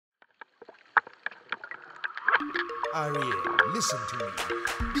Ariel, listen to me.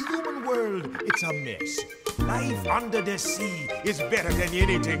 The human world, it's a mess. Life under the sea is better than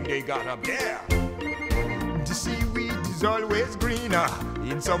anything they got up there. The seaweed is always greener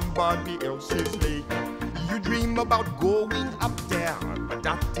in somebody else's lake. You dream about going up there, but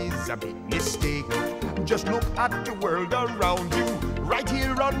that is a big mistake. Just look at the world around you, right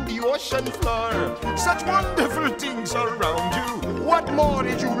here on the ocean floor. Such wonderful things around you. What more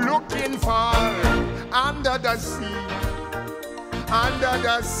are you looking for? Under the sea, under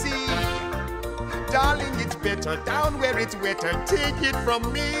the sea. Darling, it's better down where it's wetter. Take it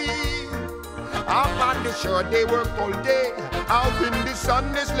from me. Up on the shore they work all day, out in the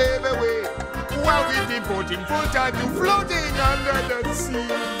sun they slave away, while we devoting full time to floating under the sea.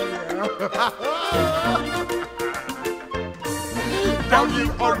 Down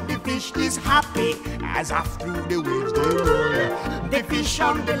here on the fish is happy, as after the waves they roll. The fish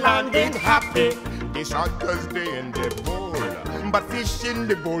on the land ain't happy, they shot 'cause they in the bowl. But fish in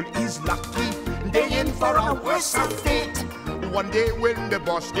the bowl is lucky, they in for a worse fate. One day when the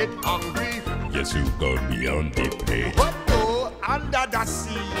boss get hungry, yes, you got me on the plate. But oh, under the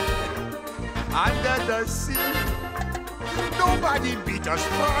sea, under the sea, nobody beat us,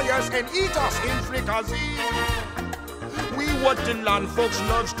 fry us, and eat us in fricassee. We what the land folks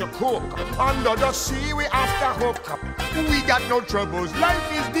loves to cook. Under the sea, we after hook up. We got no troubles. Life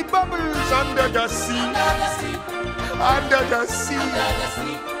is the bubbles under the sea. Under the sea.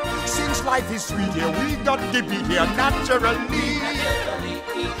 Since life is sweet here, we got to be here naturally.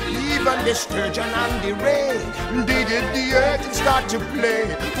 Even the sturgeon and the ray, they did the earth and start to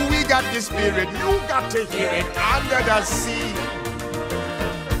play. We got the spirit, you got to hear it under the sea.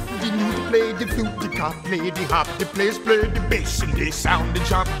 The newt play the flute, the cop play the hop, the players play the bass and they sound the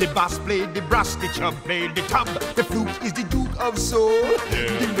chop. The bass play the brass, the chub play the tub. The flute is the duke of soul.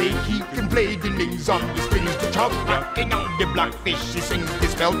 The way he can play the lings on the strings, the chub rocking on the blackfish. He sings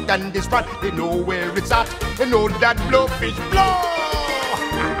this belt and this spot. They know where it's at. They know that blowfish blow.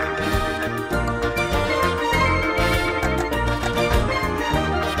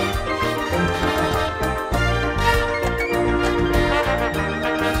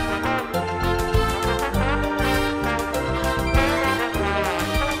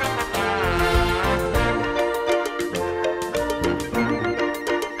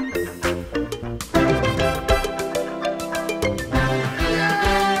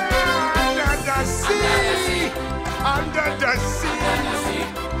 Under the sea,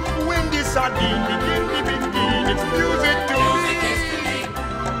 when the sardine begin, it's music to me.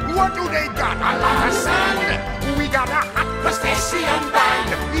 What do they got? A lot of sand. We got a hot crustacean band.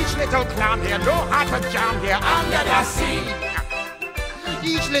 Each little clown here know how to jam here under the sea.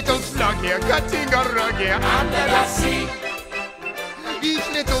 Each little slug here cutting a rug here under the sea. Each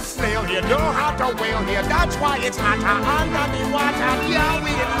little snail here know how to whale here. That's why it's hotter under the water. Yeah,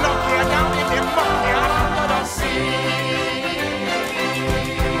 we in luck here, down in the muck here under the sea.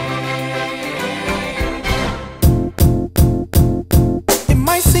 It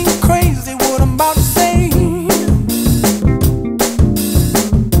might seem crazy what I'm about to say.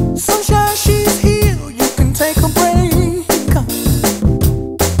 Sunshine, she's here, you can take a break.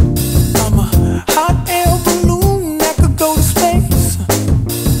 I'm a hot air balloon that could go to space.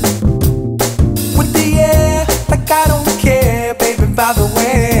 With the air, like I don't care, baby, by the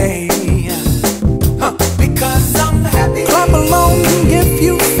way. Because I'm happy.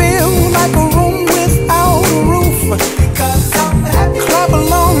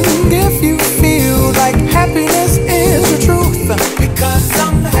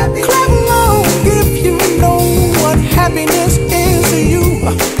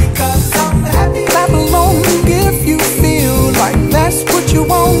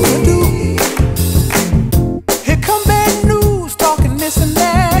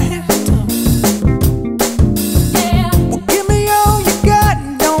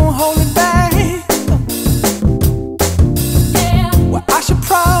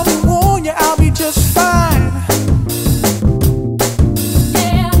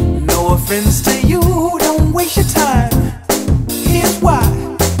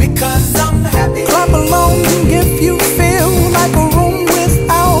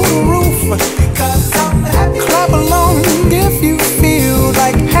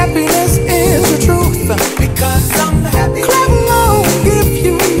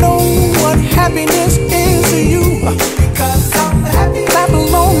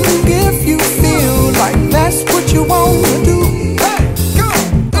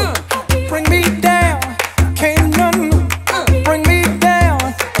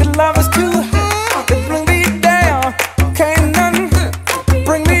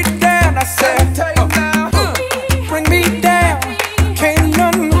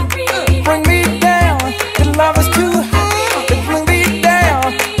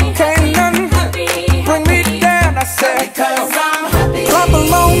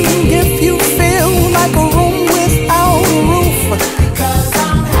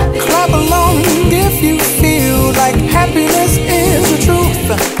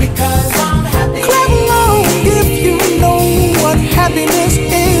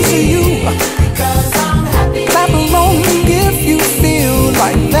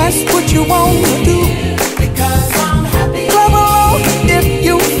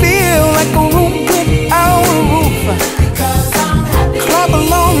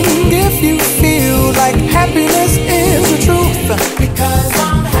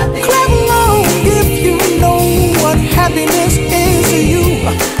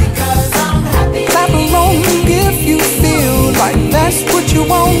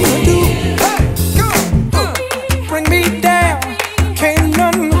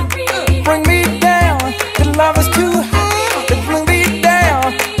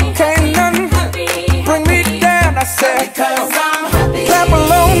 because